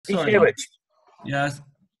Sorry. Yes.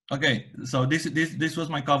 Okay. So this was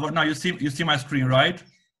my cover. Now you see my screen, right?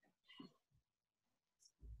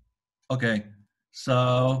 Okay.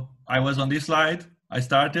 So I was on this slide. I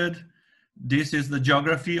started. This is the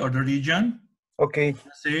geography or the region. Okay.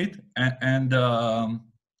 See it and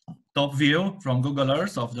top view from Google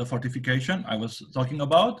Earth of the fortification I was talking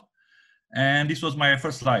about. And this was my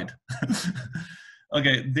first slide.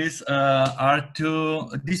 Okay, these are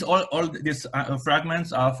all these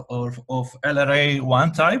fragments of LRA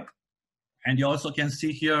 1 type, and you also can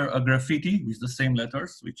see here a graffiti with the same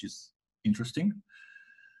letters, which is interesting.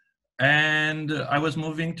 And I was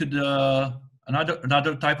moving to the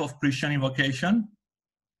another type of Christian invocation,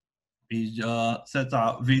 is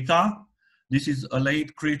Theta Vita. This is a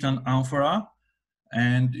late Cretan amphora,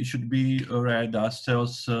 and it should be read as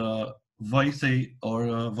Theos Voice or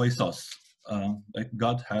Voisos, like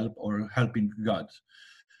God help or helping God.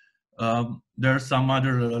 There are some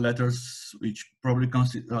other letters which probably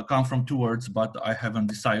come from 2 words, but I haven't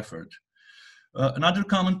deciphered. Another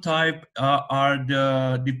common type are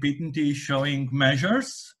the DIPINTI showing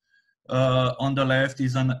measures. On the left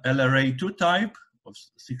is an LRA2 type of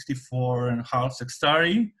 64.5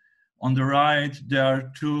 sextari. On the right, there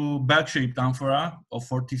are 2 bag-shaped amphora of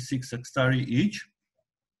 46 sextari each.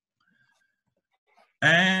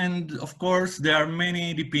 And of course, there are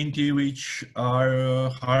many DIPINTI which are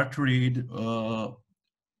hard to read,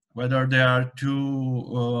 whether they are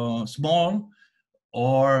too small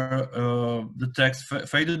or the text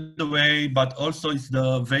faded away, but also it's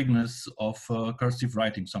the vagueness of cursive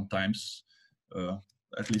writing sometimes.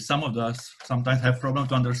 At least some of us sometimes have problem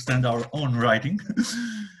to understand our own writing.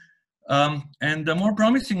 And the more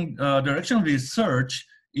promising direction of research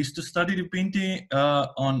is to study DIPINTI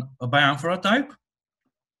by amphora type.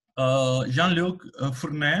 Jean-Luc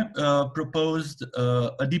Fournet proposed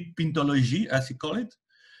a dipintology, as he called it,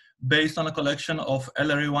 based on a collection of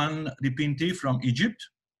LRA1 DIPINTI from Egypt.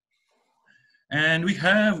 And we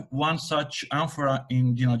have one such amphora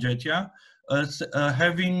in Dinogetia,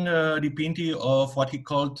 having DIPINTI of what he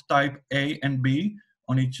called type A and B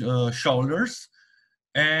on its shoulders,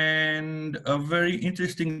 and a very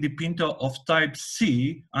interesting DIPINTO of type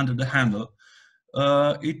C under the handle.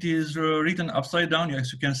 It is written upside down,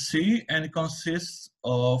 as you can see, and it consists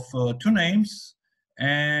of 2 names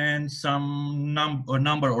and some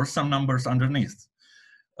number or some numbers underneath.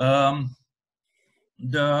 I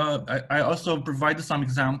also provided some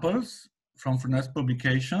examples from Fournet's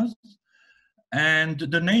publications. And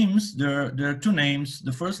the names, there are 2 names.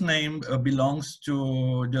 The first name belongs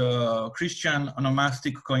to the Christian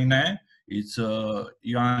onomastic koine. It's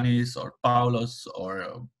Ioannis or Paulus,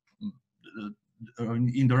 or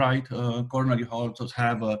in the right corner you also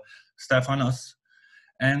have Stephanos.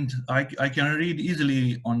 And I can read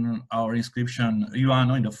easily on our inscription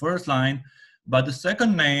Ioanno in the first line, but the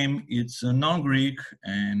second name, it's non-Greek,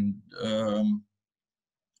 and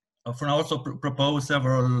Fournet also proposed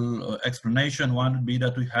several explanations. One would be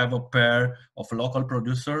that we have a pair of a local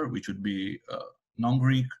producer, which would be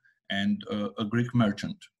non-Greek, and a Greek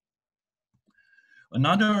merchant.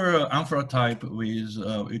 Another amphora type with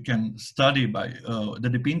you can study by the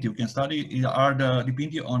DIPINTI you can study are the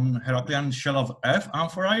DIPINTI on Heraclean shell of F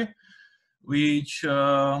amphorae, which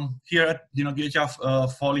here at Dinogetia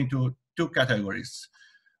fall into 2 categories.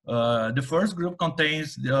 The first group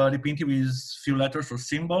contains the DIPINTI with few letters or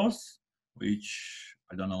symbols, which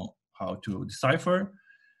I don't know how to decipher.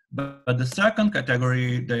 But the second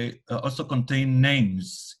category, they also contain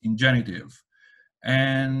names in genitive.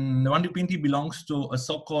 And one DIPINTI belongs to a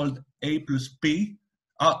so-called A plus P,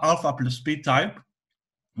 alpha plus P type,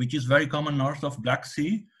 which is very common north of Black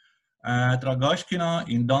Sea, Dragoș,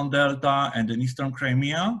 in Don Delta and in Eastern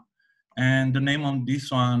Crimea. And the name on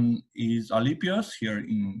this one is Alypios, here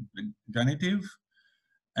in the genitive.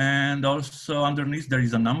 And also underneath there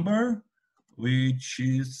is a number, which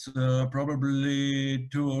is probably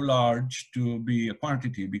too large to be a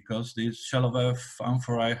quantity, because these shell of F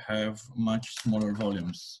amphorae have much smaller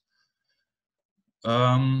volumes. 2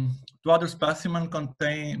 other specimens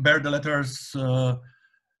bear the letters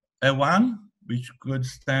A1, which could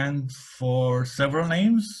stand for several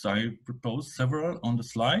names. I proposed several on the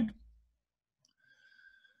slide.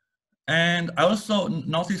 And I also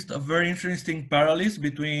noticed a very interesting parallel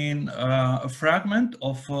between a fragment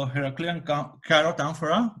of Heraclean carrot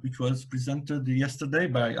amphora, which was presented yesterday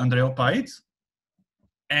by Andreopaites.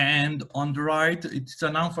 And on the right, it's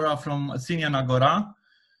an amphora from Athenian Agora,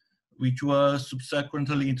 which was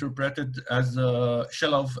subsequently interpreted as a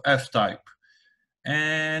shell of F type.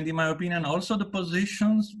 And in my opinion, also the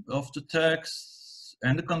positions of the text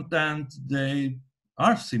and the content, they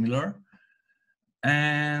are similar.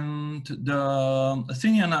 And the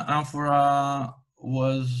Athenian amphora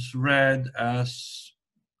was read as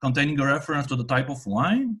containing a reference to the type of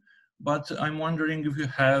wine, but I'm wondering if you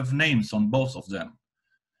have names on both of them.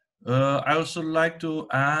 I also like to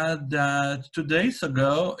add that 2 days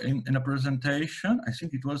ago in a presentation, I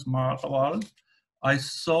think it was Martha, I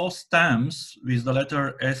saw stamps with the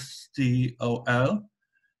letter STOL.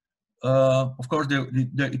 Of course,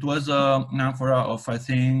 it was an amphora of, I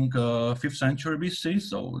think, 5th century BC,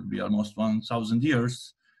 so it would be almost 1,000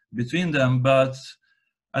 years between them, but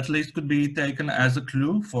at least could be taken as a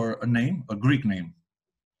clue for a name, a Greek name.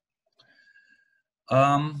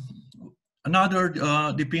 Another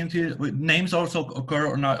DIPINTI names also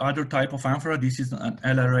occur on other type of amphora. This is an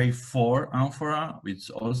LRA4 amphora, which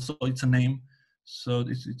also it's a name. So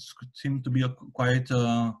it seems to be a quite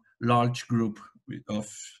large group of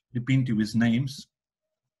DIPINTI with names.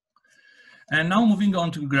 And now moving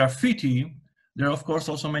on to graffiti, there are of course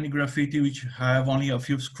also many graffiti which have only a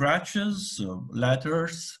few scratches,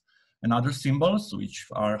 letters, and other symbols which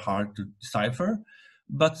are hard to decipher.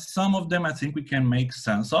 But some of them I think we can make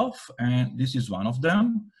sense of, and this is one of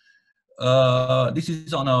them. This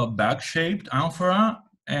is on a bag-shaped amphora,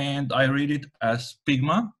 and I read it as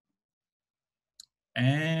pigma.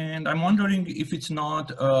 And I'm wondering if it's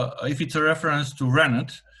not, if it's a reference to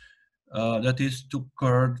rennet, that is to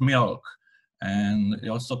curd milk. And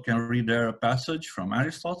you also can read there a passage from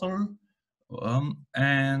Aristotle.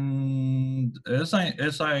 And as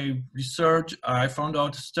I researched, I found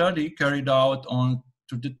out a study carried out on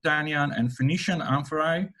Turdetanian and Phoenician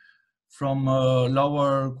amphorae from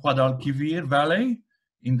lower Guadalquivir Valley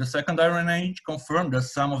in the Second Iron Age confirmed that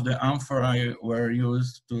some of the amphorae were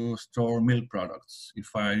used to store milk products.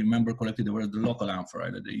 If I remember correctly, they were the local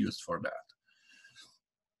amphorae that they used for that.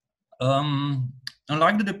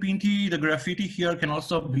 Unlike the DIPINTI, the graffiti here can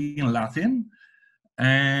also be in Latin.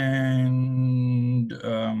 And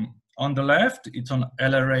on the left, it's on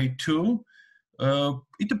LRA2.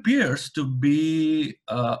 It appears to be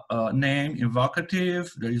a name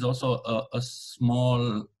invocative. There is also a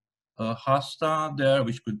small hasta there,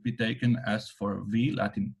 which could be taken as for V,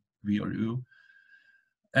 Latin V or U.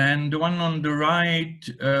 And the one on the right,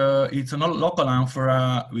 it's a local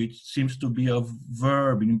amphora, which seems to be a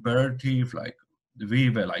verb in imperative, like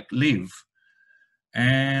vive, like live.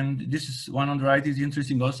 And this is one on the right is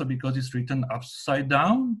interesting also because it's written upside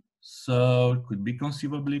down. So it could be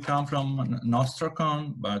conceivably come from an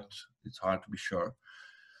ostracon, but it's hard to be sure.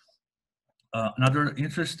 Another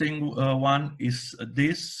interesting one is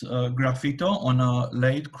this graffito on a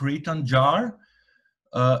late Cretan jar.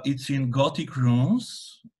 It's in Gothic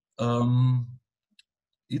runes.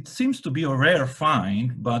 It seems to be a rare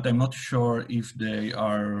find, but I'm not sure if they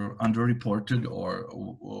are underreported or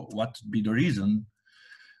what would be the reason.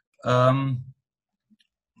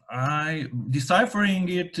 Deciphering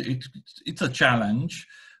it's a challenge.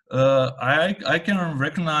 I can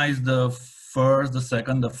recognize the first, the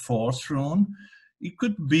second, the fourth rune. It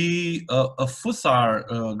could be a Fussar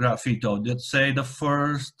graffito that say the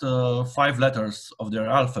first 5 letters of their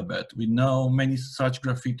alphabet. We know many such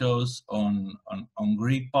graffitos on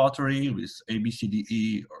Greek pottery with A, B, C, D,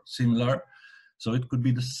 E or similar. So it could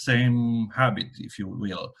be the same habit, if you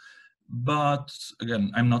will. But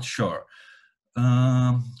again, I'm not sure.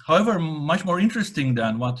 However, much more interesting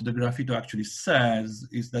than what the graffito actually says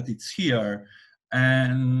is that it's here,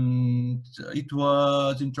 and it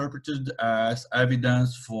was interpreted as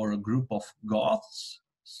evidence for a group of Goths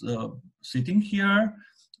sitting here.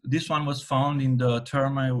 This one was found in the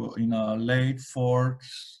Thermae in a late 4th,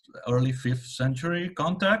 early 5th century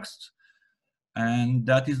context, and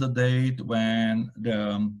that is the date when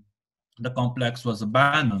the complex was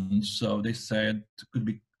abandoned. So they said it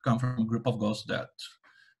could come from a group of Goths that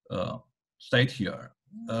stayed here.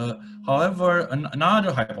 However,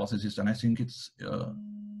 another hypothesis, and I think it's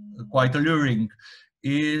quite alluring,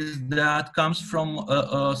 is that comes from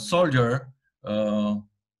a soldier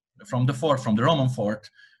from the fort, from the Roman fort,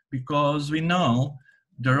 because we know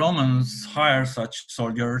the Romans hire such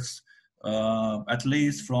soldiers at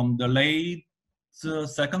least from the late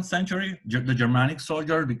 2nd century, the Germanic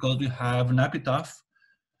soldier, because we have an epitaph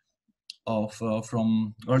of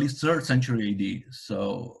from early 3rd century AD.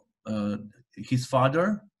 So his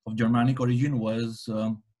father of Germanic origin was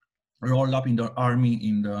rolled up in the army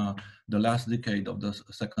in the last decade of the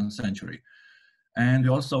 2nd century. And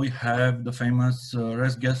also we have the famous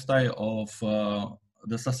res gestae of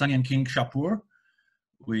the Sasanian king Shapur,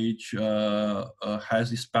 which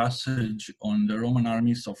has this passage on the Roman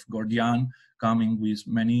armies of Gordian coming with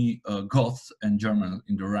many Goths and Germans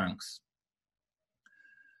in the ranks.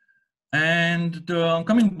 And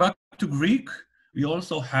coming back to Greek, We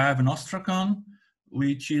also have an ostracon,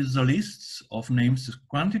 which is a list of names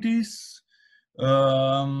quantities. It's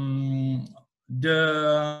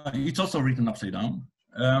also written upside down.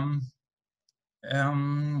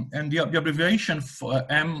 And the abbreviation for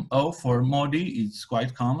MO for modi is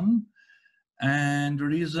quite common. And the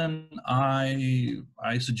reason I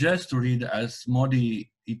suggest to read as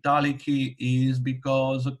modi italici is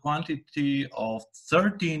because the quantity of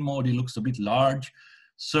 13 modi looks a bit large.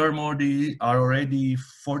 Sur modi are already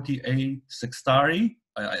 48 sextari,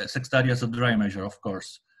 sextari as a dry measure, of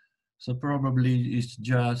course. So probably it's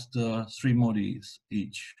just 3 modis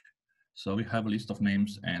each. So we have a list of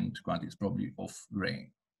names and quantities probably of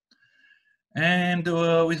grain. And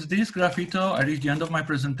with this graffito, I reached the end of my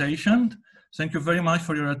presentation. Thank you very much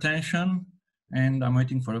for your attention, and I'm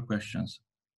waiting for your questions.